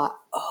and I thought,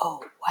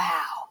 oh,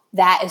 wow,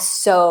 that is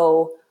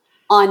so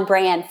on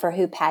brand for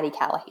who Patti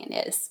Callahan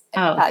is.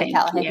 Oh, Patti thank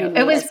Callahan, you. who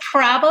It was is.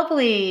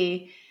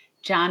 probably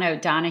John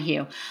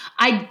O'Donohue.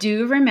 I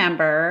do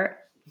remember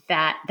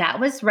that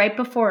was right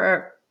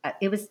before,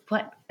 it was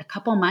a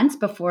couple months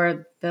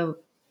before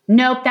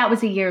nope, that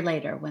was a year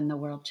later when the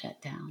world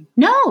shut down.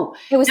 No,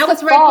 It was that the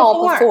was right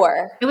fall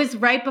before. It was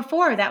right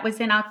before. That was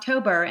in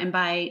October. And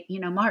by,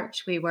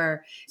 March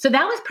so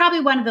that was probably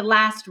one of the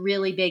last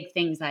really big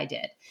things I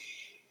did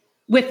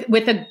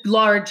with a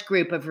large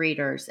group of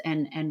readers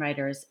and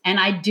writers. And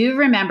I do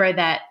remember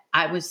that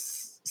I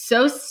was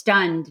so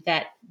stunned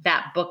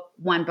that book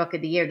won Book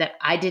of the Year that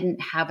I didn't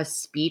have a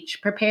speech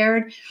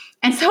prepared.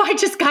 And so I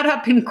just got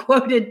up and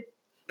quoted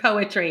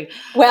poetry.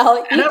 Well,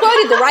 you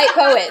quoted the right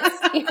poets.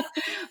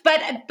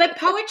 But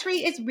poetry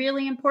is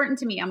really important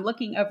to me. I'm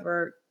looking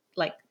over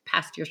like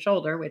past your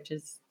shoulder, which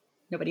is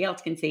nobody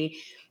else can see.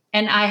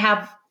 And I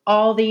have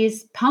all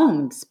these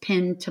poems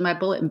pinned to my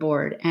bulletin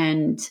board.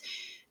 And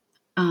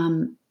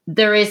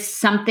there is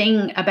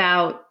something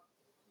about,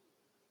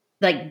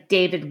 like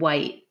David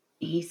White,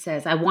 he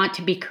says, I want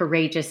to be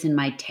courageous in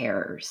my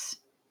terrors.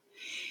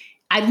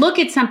 I look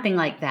at something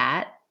like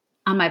that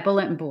on my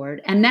bulletin board,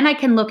 and then I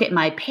can look at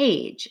my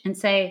page and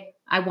say,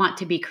 I want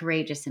to be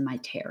courageous in my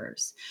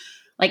terrors.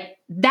 Like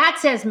that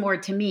says more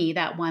to me,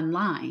 that one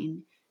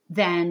line,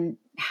 than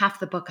half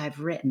the book I've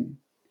written.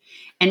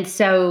 And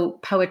so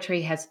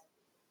poetry has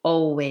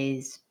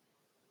always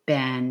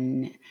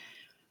been,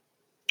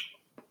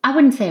 I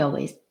wouldn't say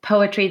always,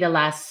 poetry the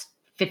last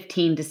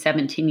 15 to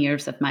 17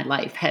 years of my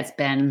life has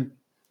been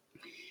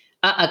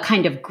a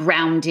kind of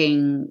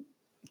grounding,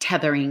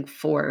 tethering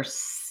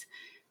force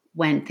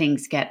when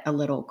things get a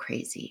little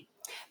crazy.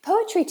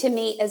 Poetry to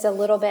me is a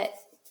little bit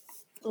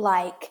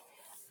like,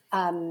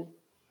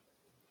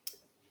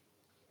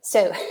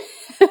 so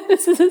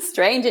this is a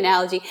strange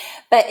analogy,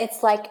 but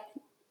it's like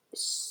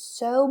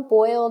so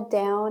boiled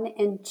down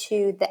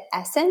into the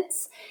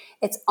essence.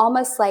 It's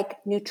almost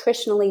like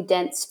nutritionally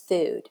dense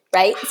food,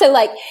 right? So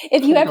like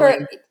if you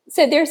ever,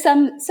 so there's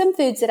some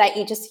foods that I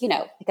eat just,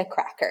 like a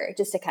cracker,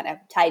 just to kind of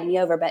tide me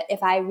over. But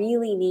if I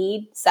really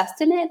need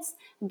sustenance,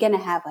 I'm going to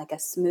have like a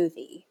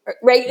smoothie,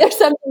 right? There's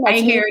something that's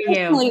I hear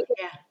you.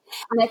 Yeah.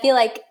 And I feel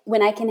like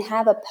when I can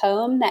have a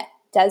poem that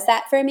does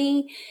that for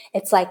me,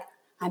 it's like,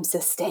 I'm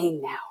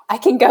sustained now. I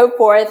can go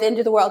forth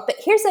into the world. But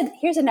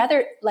here's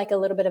another, like a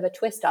little bit of a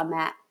twist on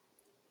that,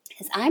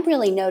 is I'm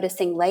really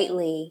noticing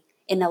lately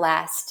in the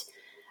last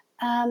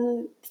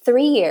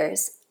 3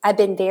 years, I've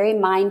been very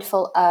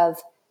mindful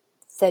of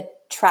the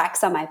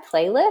tracks on my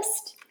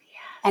playlist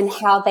and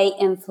how they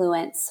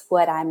influence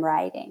what I'm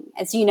writing.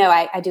 As you know,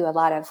 I do a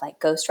lot of like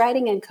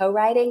ghostwriting and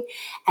co-writing,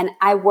 and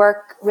I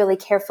work really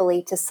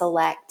carefully to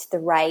select the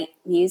right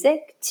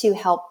music to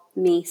help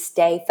me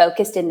stay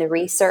focused in the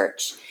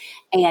research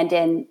and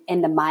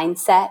in the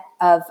mindset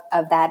of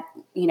that,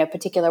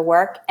 particular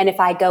work. And if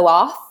I go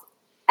off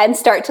and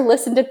start to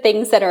listen to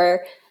things that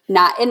are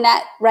not in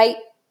that right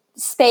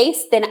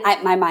space, then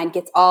my mind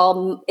gets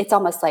it's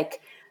almost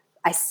like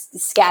I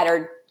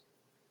scattered,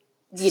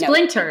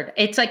 splintered.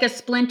 It's like a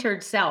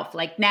splintered self.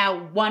 Like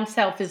now one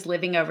self is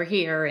living over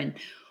here and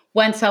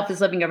one self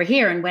is living over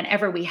here. And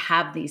whenever we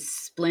have these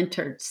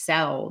splintered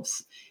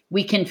selves,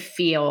 we can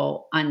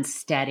feel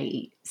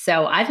unsteady.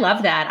 So I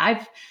love that.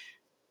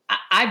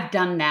 I've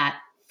done that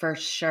for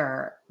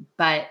sure.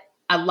 But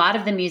a lot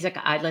of the music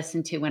I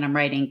listen to when I'm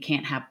writing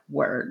can't have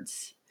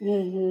words.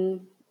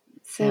 Mm-hmm.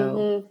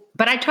 So,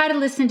 but I try to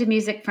listen to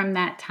music from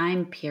that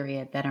time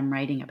period that I'm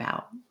writing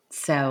about.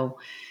 So,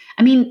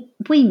 I mean,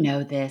 we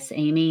know this,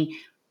 Amy.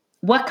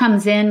 What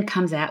comes in,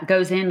 comes out,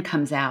 goes in,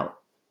 comes out,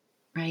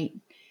 right?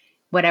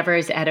 Whatever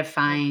is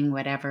edifying,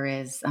 whatever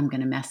is, I'm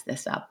going to mess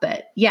this up,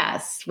 but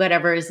yes,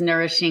 whatever is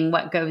nourishing,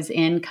 what goes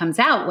in, comes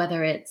out,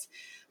 whether it's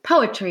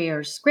poetry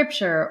or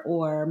scripture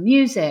or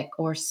music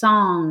or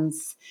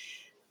songs,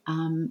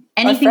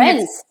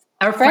 anything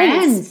or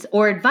friends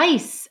or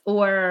advice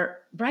or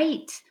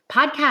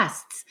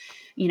podcasts.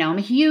 I'm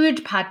a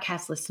huge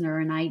podcast listener,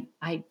 and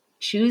I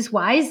choose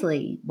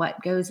wisely.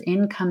 What goes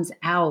in comes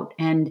out,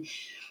 and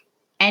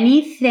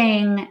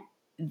anything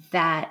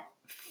that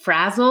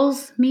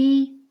frazzles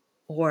me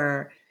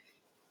or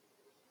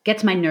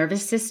gets my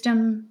nervous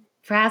system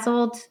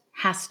frazzled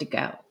has to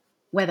go,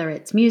 whether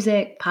it's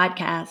music,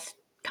 podcasts,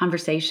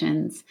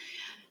 conversations.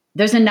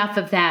 There's enough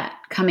of that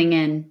coming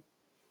in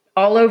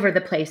all over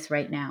the place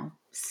right now.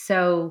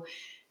 So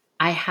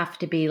I have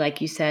to be,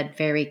 like you said,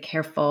 very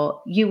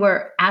careful. You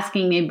were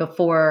asking me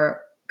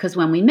before, because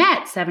when we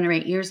met 7 or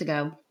 8 years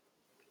ago,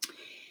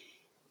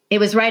 it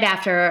was right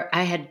after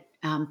I had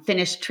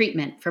finished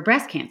treatment for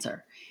breast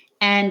cancer.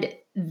 And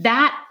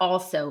that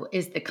also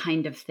is the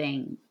kind of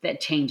thing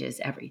that changes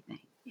everything.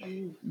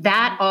 Mm-hmm.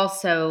 That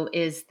also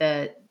is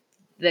the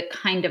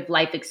kind of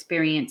life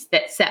experience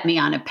that set me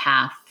on a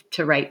path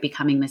to write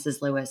Becoming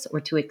Mrs. Lewis, or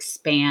to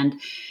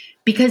expand,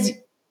 because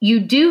you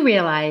do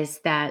realize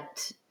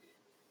that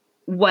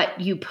what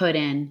you put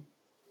in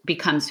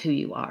becomes who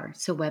you are.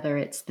 So whether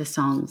it's the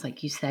songs,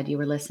 like you said, you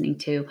were listening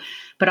to,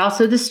 but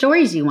also the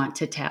stories you want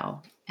to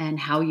tell and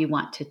how you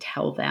want to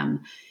tell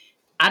them.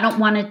 I don't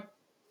want to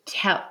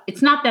tell,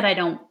 it's not that I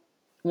don't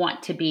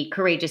want to be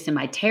courageous in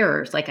my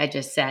terrors, like I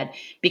just said,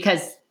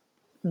 because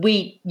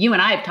you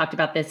and I have talked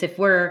about this. If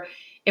we're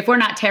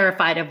not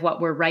terrified of what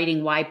we're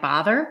writing, why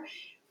bother?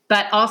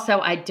 But also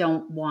I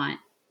don't want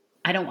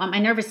my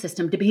nervous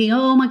system to be,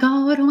 oh my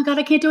God,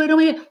 I can't do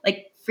it.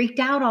 Like freaked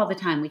out all the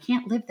time. We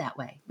can't live that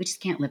way. We just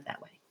can't live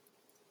that way.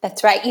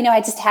 That's right. I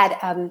just had,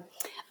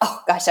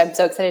 oh gosh, I'm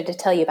so excited to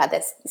tell you about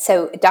this.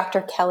 So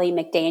Dr. Kelly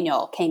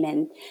McDaniel came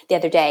in the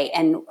other day,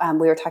 and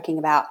we were talking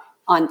about,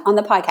 on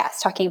the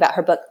podcast, talking about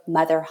her book,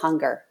 Mother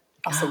Hunger.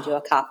 I'll send you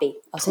a copy.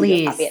 Send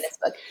you a copy of this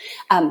book.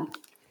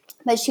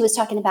 But she was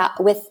talking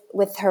about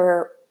with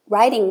her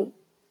writing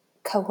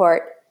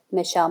cohort,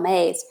 Michelle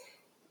Mays,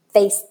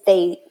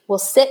 they will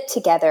sit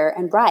together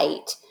and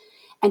write.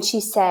 And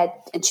she said,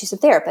 and she's a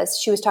therapist,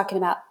 she was talking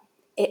about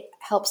it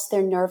helps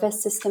their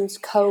nervous systems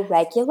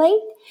co-regulate.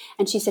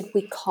 And she said,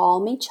 we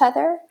calm each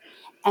other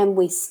and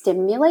we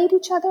stimulate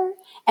each other.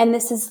 And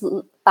this is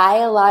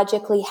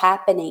biologically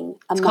happening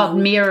among It's called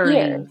mirroring.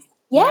 Peers.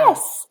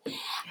 Yes.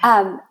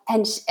 Yeah.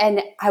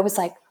 And I was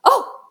like,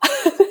 oh,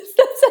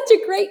 that's such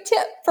a great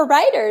tip for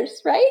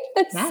writers, right?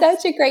 That's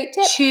such a great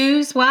tip.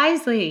 Choose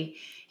wisely.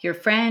 Your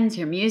friends,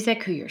 your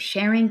music, who you're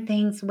sharing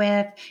things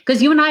with.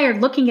 Because you and I are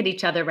looking at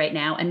each other right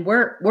now, and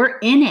we're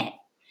in it,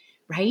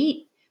 right?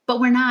 But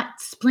we're not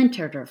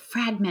splintered or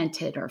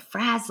fragmented or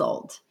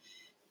frazzled.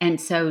 And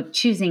so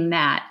choosing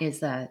that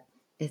is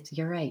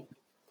you're right.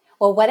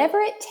 Well, whatever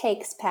it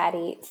takes,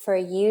 Patti, for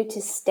you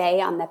to stay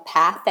on the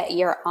path that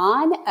you're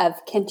on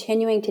of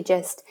continuing to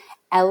just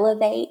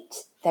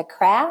elevate the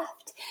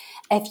craft,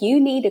 if you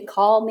need to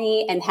call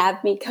me and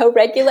have me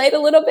co-regulate a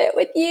little bit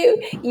with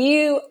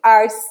you,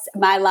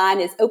 my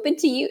line is open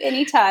to you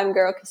anytime,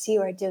 girl, because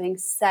you are doing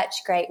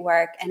such great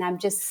work. And I'm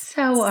just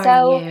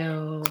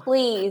so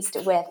pleased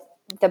with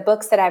the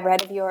books that I've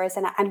read of yours.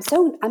 And I'm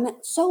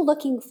so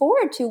looking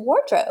forward to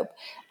Wardrobe.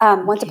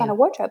 Once Upon a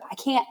Wardrobe.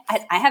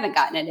 I haven't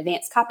gotten an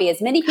advanced copy.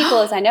 As many people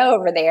as I know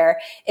over there,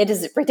 it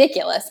is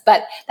ridiculous,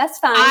 but that's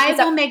fine. I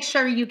will make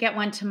sure you get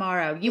one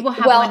tomorrow. You will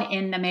have one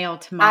in the mail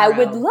tomorrow. I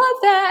would love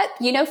that.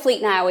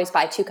 Fleet and I always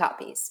buy 2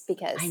 copies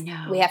because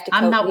we have to.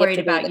 I'm not worried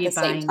about you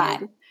buying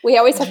it. We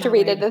always have to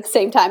read it at the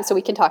same time so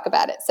we can talk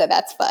about it. So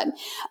that's fun.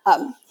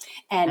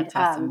 That's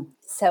awesome.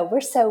 So we're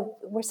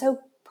so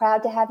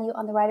proud to have you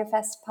on the Writer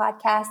Fest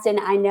podcast. And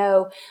I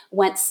know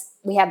once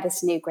we have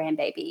this new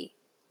grandbaby,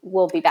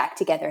 we'll be back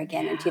together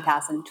again in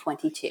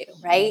 2022,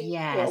 right?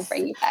 Yes. We'll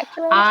bring you back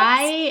to Writer Fest.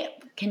 I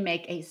can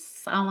make a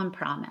solemn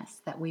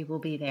promise that we will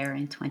be there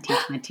in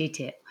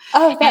 2022.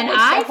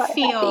 I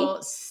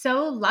feel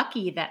so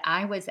lucky that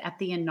I was at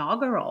the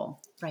inaugural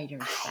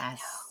Writers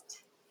Fest.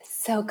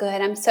 So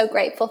good. I'm so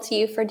grateful to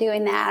you for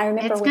doing that. I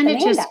remember it's going to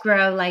just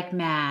grow like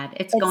mad.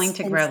 It's going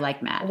to grow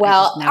like mad.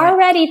 Well,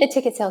 already the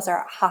ticket sales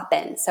are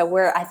hopping. So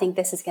I think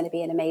this is going to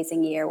be an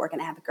amazing year. We're going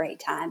to have a great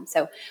time.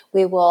 So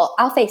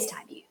I'll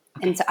FaceTime you.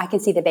 Okay. And so I can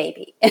see the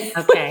baby.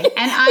 Okay.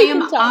 And I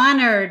am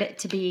honored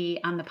to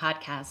be on the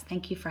podcast.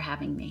 Thank you for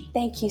having me.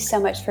 Thank you so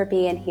much for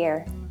being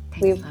here.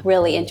 We've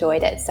really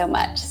enjoyed it so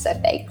much. So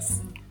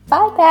thanks.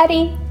 Bye,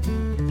 Patti.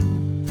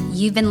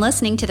 You've been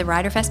listening to the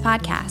Writer Fest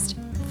podcast.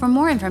 For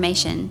more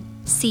information,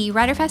 see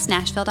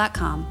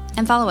writerfestnashville.com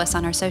and follow us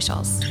on our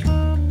socials.